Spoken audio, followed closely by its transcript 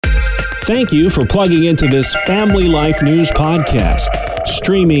Thank you for plugging into this Family Life News podcast,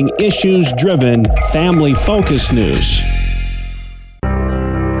 streaming issues-driven, family-focused news.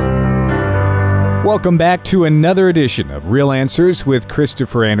 Welcome back to another edition of Real Answers with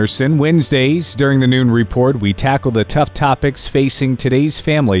Christopher Anderson. Wednesdays, during the Noon Report, we tackle the tough topics facing today's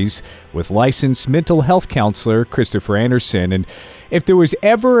families with licensed mental health counselor Christopher Anderson. And if there was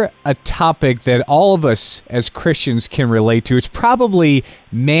ever a topic that all of us as Christians can relate to, it's probably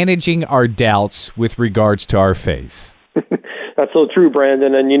managing our doubts with regards to our faith. That's so true,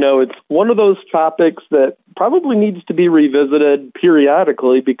 Brandon. And, it's one of those topics that probably needs to be revisited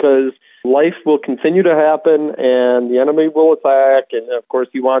periodically because life will continue to happen and the enemy will attack. And, of course,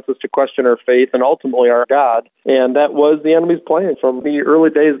 he wants us to question our faith and ultimately our God. And that was the enemy's plan from the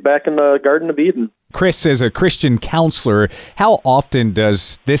early days back in the Garden of Eden. Chris, as a Christian counselor, how often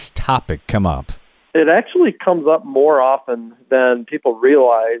does this topic come up? It actually comes up more often than people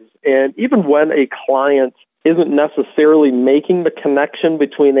realize. And even when a client isn't necessarily making the connection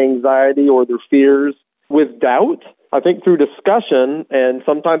between anxiety or their fears with doubt, I think through discussion, and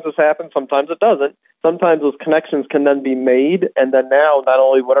sometimes this happens, sometimes it doesn't, sometimes those connections can then be made, and then now not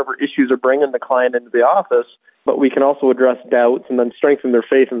only whatever issues are bringing the client into the office, but we can also address doubts and then strengthen their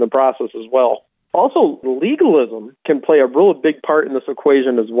faith in the process as well. Also, legalism can play a real big part in this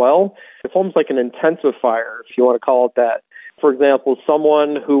equation as well. It's almost like an intensifier, if you want to call it that. For example,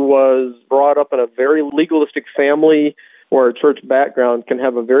 someone who was brought up in a very legalistic family or a church background can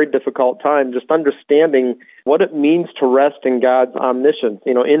have a very difficult time just understanding what it means to rest in God's omniscience,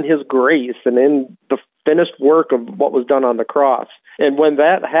 in His grace and in the finished work of what was done on the cross. And when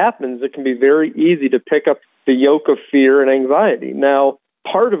that happens, it can be very easy to pick up the yoke of fear and anxiety. Now,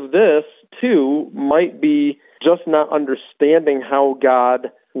 part of this, too, might be just not understanding how God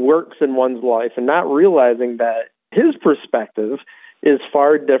works in one's life and not realizing that His perspective is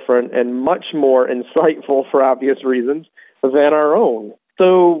far different and much more insightful for obvious reasons than our own.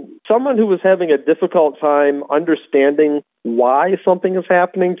 So someone who was having a difficult time understanding why something is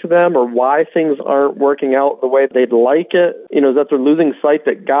happening to them or why things aren't working out the way they'd like it, is that they're losing sight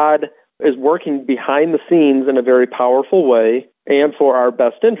that God is working behind the scenes in a very powerful way and for our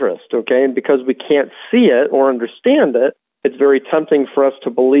best interest, okay? And because we can't see it or understand it, it's very tempting for us to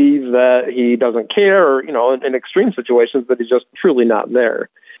believe that He doesn't care or, in extreme situations that He's just truly not there.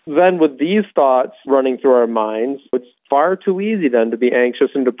 Then with these thoughts running through our minds, it's far too easy then to be anxious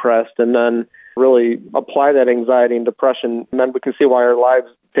and depressed and then really apply that anxiety and depression, and then we can see why our lives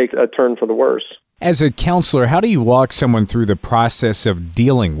take a turn for the worse. As a counselor, how do you walk someone through the process of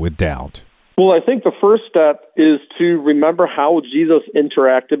dealing with doubt? Well, I think the first step is to remember how Jesus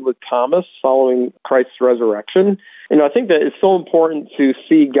interacted with Thomas following Christ's resurrection. And I think that it's so important to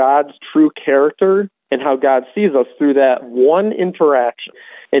see God's true character and how God sees us through that one interaction.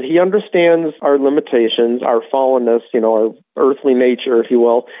 And He understands our limitations, our fallenness, our earthly nature, if you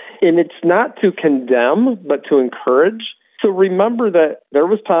will. And it's not to condemn, but to encourage. So remember that there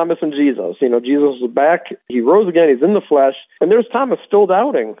was Thomas and Jesus. Jesus was back. He rose again. He's in the flesh. And there's Thomas still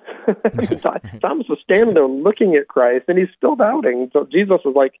doubting. Thomas was standing there looking at Christ, and he's still doubting. So Jesus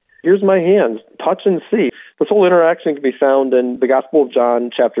was like, here's my hands. Touch and see. This whole interaction can be found in the Gospel of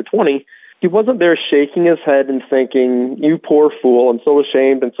John, chapter 20. He wasn't there shaking his head and thinking, you poor fool, I'm so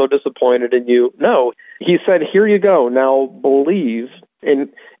ashamed and so disappointed in you. No, he said, here you go. Now believe. And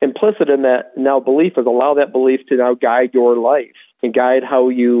implicit in that now belief is allow that belief to now guide your life and guide how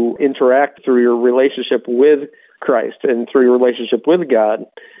you interact through your relationship with Christ and through your relationship with God.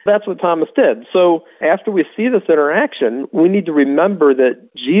 That's what Thomas did. So after we see this interaction, we need to remember that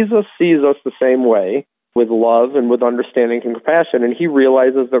Jesus sees us the same way, with love and with understanding and compassion, and He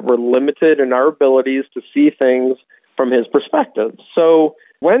realizes that we're limited in our abilities to see things from His perspective. So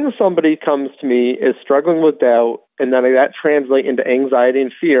when somebody comes to me is struggling with doubt, and then that translates into anxiety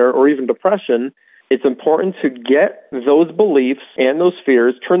and fear or even depression, it's important to get those beliefs and those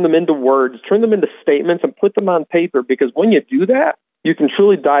fears, turn them into words, turn them into statements, and put them on paper, because when you do that, you can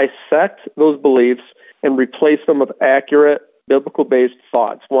truly dissect those beliefs and replace them with accurate, biblical-based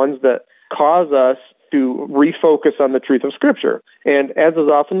thoughts, ones that cause us to refocus on the truth of Scripture. And as is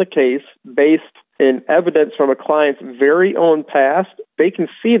often the case, based in evidence from a client's very own past, they can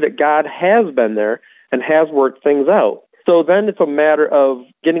see that God has been there and has worked things out. So then it's a matter of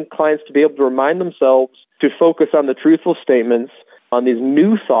getting clients to be able to remind themselves to focus on the truthful statements, on these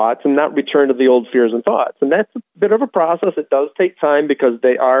new thoughts, and not return to the old fears and thoughts. And that's a bit of a process. It does take time because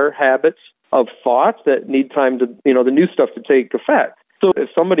they are habits of thoughts that need time to, the new stuff to take effect. So if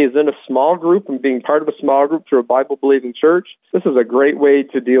somebody is in a small group and being part of a small group through a Bible-believing church, this is a great way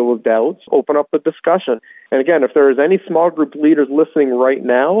to deal with doubts, open up a discussion. And again, if there is any small group leaders listening right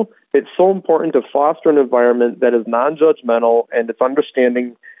now, it's so important to foster an environment that is non-judgmental and it's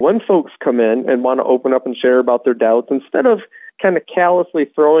understanding when folks come in and want to open up and share about their doubts, instead of kind of callously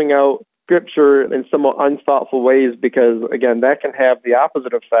throwing out Scripture in somewhat unthoughtful ways, because, again, that can have the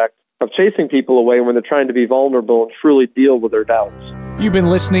opposite effect of chasing people away when they're trying to be vulnerable and truly deal with their doubts. You've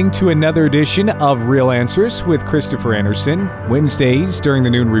been listening to another edition of Real Answers with Christopher Anderson. Wednesdays during the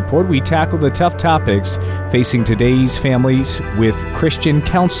Noon Report, we tackle the tough topics facing today's families with Christian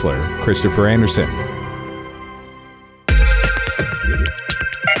counselor Christopher Anderson.